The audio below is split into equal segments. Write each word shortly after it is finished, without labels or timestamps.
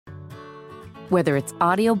Whether it's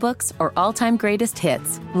audiobooks or all-time greatest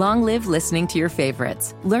hits, long live listening to your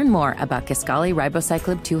favorites. Learn more about Kisqali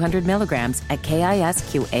Ribociclib 200 milligrams at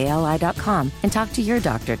KISQALI.com and talk to your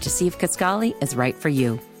doctor to see if Kisqali is right for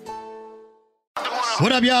you.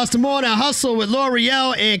 What up, y'all? It's the Morning Hustle with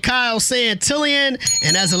L'Oreal and Kyle Santillian.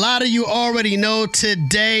 And as a lot of you already know,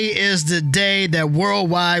 today is the day that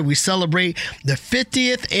worldwide we celebrate the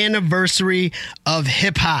 50th anniversary of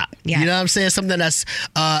hip-hop. Yeah. You know what I'm saying? Something that's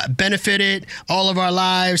benefited all of our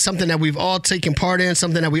lives, something that we've all taken part in,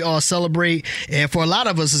 something that we all celebrate. And for a lot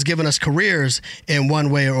of us, it's given us careers in one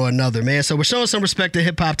way or another, man. So we're showing some respect to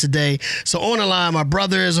hip-hop today. So on the line, my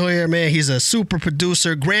brother is here, man. He's a super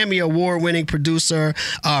producer, Grammy Award-winning producer,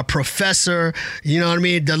 professor, you know what I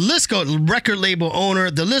mean? The list goes, record label owner,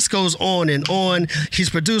 the list goes on and on. He's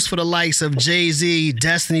produced for the likes of Jay-Z,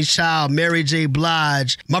 Destiny's Child, Mary J.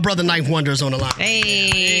 Blige. My brother Ninth Wonder is on the line.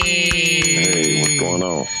 Hey, what's going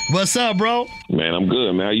on? What's up, bro? Man, I'm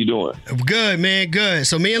good, man. How you doing? Good, man, good.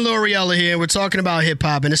 So me and L'Oreal are here, and we're talking about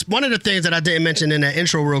hip-hop, and it's one of the things that I didn't mention in that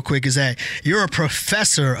intro real quick is that you're a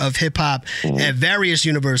professor of hip-hop at various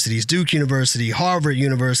universities, Duke University, Harvard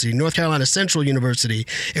University, North Carolina Central University.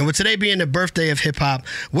 And with today being the birthday of hip-hop,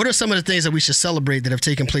 what are some of the things that we should celebrate that have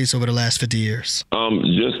taken place over the last 50 years?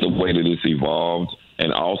 Just the way that it's evolved,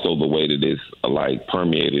 and also the way that it's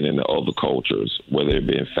permeated into other cultures, whether it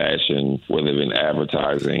be in fashion, whether it be in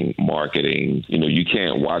advertising, marketing. You know, you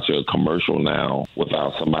can't watch a commercial now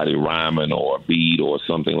without somebody rhyming or a beat or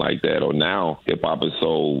something like that. Or now hip hop is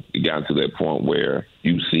it got to that point where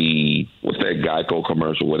you see, what's that Geico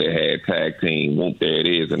commercial where they had tag team, whoop, there it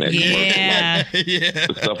is, and that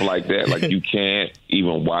commercial, stuff like that. Like, you can't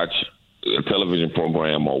even watch a television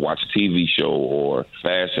program or watch a TV show or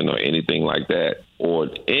fashion or anything like that, or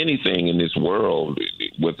anything in this world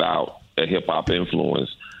without a hip-hop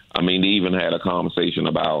influence. I mean, they even had a conversation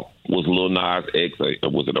about, was Lil Nas X,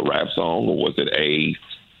 was it a rap song or was it a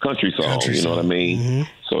country song? You know what I mean? Mm-hmm.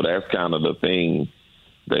 So that's kind of the thing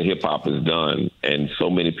that hip-hop has done. And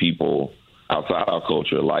so many people outside our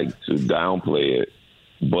culture like to downplay it,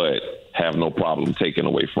 but have no problem taking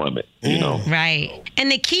away from it, you know? Right.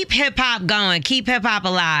 And to keep hip-hop going, keep hip-hop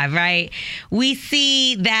alive, right? We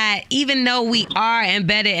see that even though we are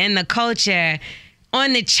embedded in the culture,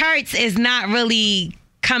 on the charts is not really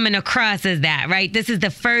coming across as that, right? This is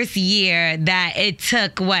the first year that it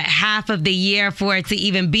took, half of the year for it to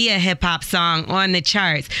even be a hip-hop song on the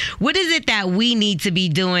charts. What is it that we need to be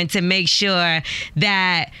doing to make sure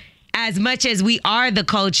that as much as we are the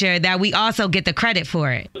culture, that we also get the credit for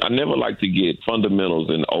it? I never like to get fundamentals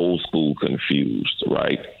and old school confused,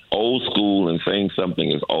 right? Old school and saying something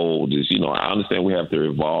is old is, I understand we have to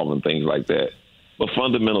evolve and things like that, but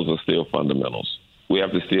fundamentals are still fundamentals. We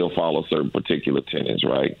have to still follow certain particular tenets,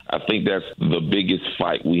 right? I think that's the biggest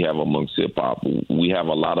fight we have amongst hip-hop. We have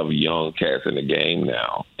a lot of young cats in the game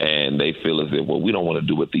now, and they feel as if, we don't want to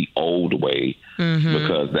do it the old way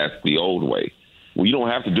because that's the old way. Well, you don't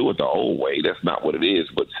have to do it the old way. That's not what it is.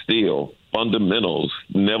 But still, fundamentals,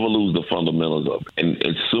 never lose the fundamentals of it. And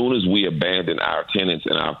as soon as we abandon our tenets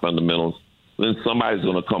and our fundamentals, then somebody's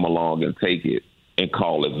going to come along and take it and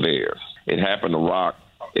call it theirs. It happened to rock.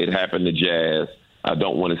 It happened to jazz. I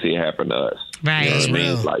don't want to see it happen to us. Right. You know what I mean?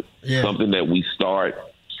 Real. It's like something that we start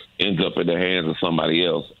ends up in the hands of somebody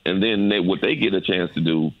else. And then what they get a chance to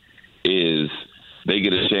do is they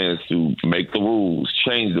get a chance to make the rules,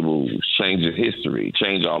 change the history,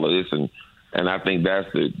 change all of this. And I think that's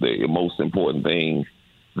the most important thing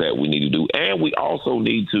that we need to do. And we also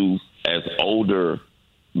need to, as older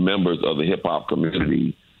members of the hip-hop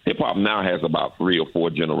community, hip-hop now has about 3 or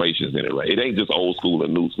 4 generations in it, right? It ain't just old school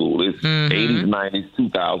and new school. It's 80s, 90s,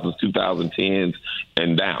 2000s, 2010s,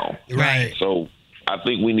 and down. Right. So I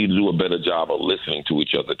think we need to do a better job of listening to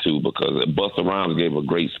each other, too, because Busta Rhymes gave a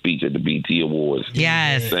great speech at the BET Awards.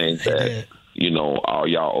 Yes. Saying that, all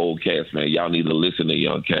y'all old cats, man, y'all need to listen to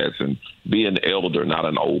young cats and be an elder, not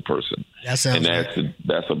an old person. That sounds And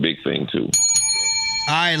that's a big thing, too.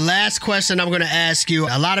 All right, last question I'm going to ask you.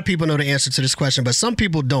 A lot of people know the answer to this question, but some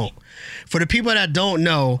people don't. For the people that don't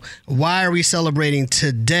know, why are we celebrating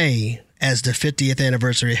today as the 50th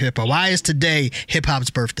anniversary of hip-hop? Why is today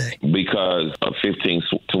hip-hop's birthday? Because of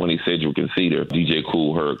 1520 Cedric and Cedar, DJ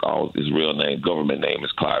Kool Herc, his real name, government name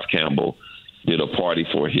is Clive Campbell, did a party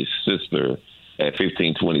for his sister at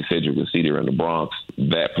 1520 Cedric and Cedar in the Bronx.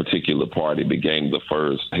 That particular party became the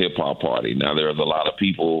first hip-hop party. Now, there's a lot of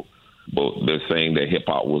people, but they're saying that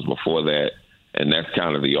hip-hop was before that, and that's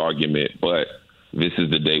kind of the argument. But this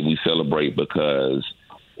is the day we celebrate because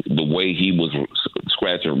the way he was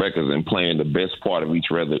scratching records and playing the best part of each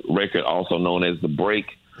record, also known as the break,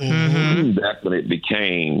 that's when it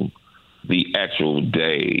became the actual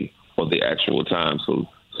day or the actual time. So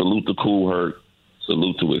salute to Kool Herc,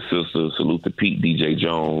 salute to his sister, salute to Pete DJ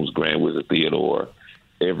Jones, Grand Wizard Theodore,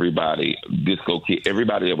 everybody, Disco Kid,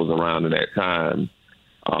 everybody that was around in that time,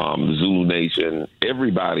 the Zulu Nation,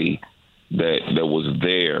 everybody that was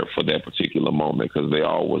there for that particular moment, because they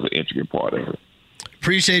all was an intricate part of it.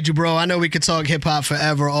 Appreciate you, bro. I know we could talk hip-hop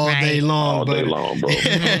forever all day long. All day long, bro.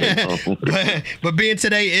 but being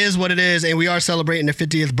today is what it is, and we are celebrating the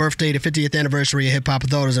 50th birthday, the 50th anniversary of hip-hop. I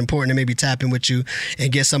thought it was important to maybe tap in with you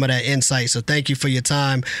and get some of that insight. So thank you for your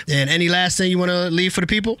time. And any last thing you want to leave for the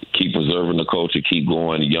people? Keep preserving the culture. Keep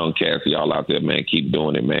going. Young cats, y'all out there, man, keep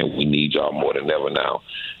doing it, man. We need y'all more than ever now.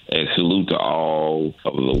 And salute to all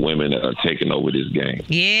of the women that are taking over this game.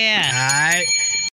 Yeah. All right.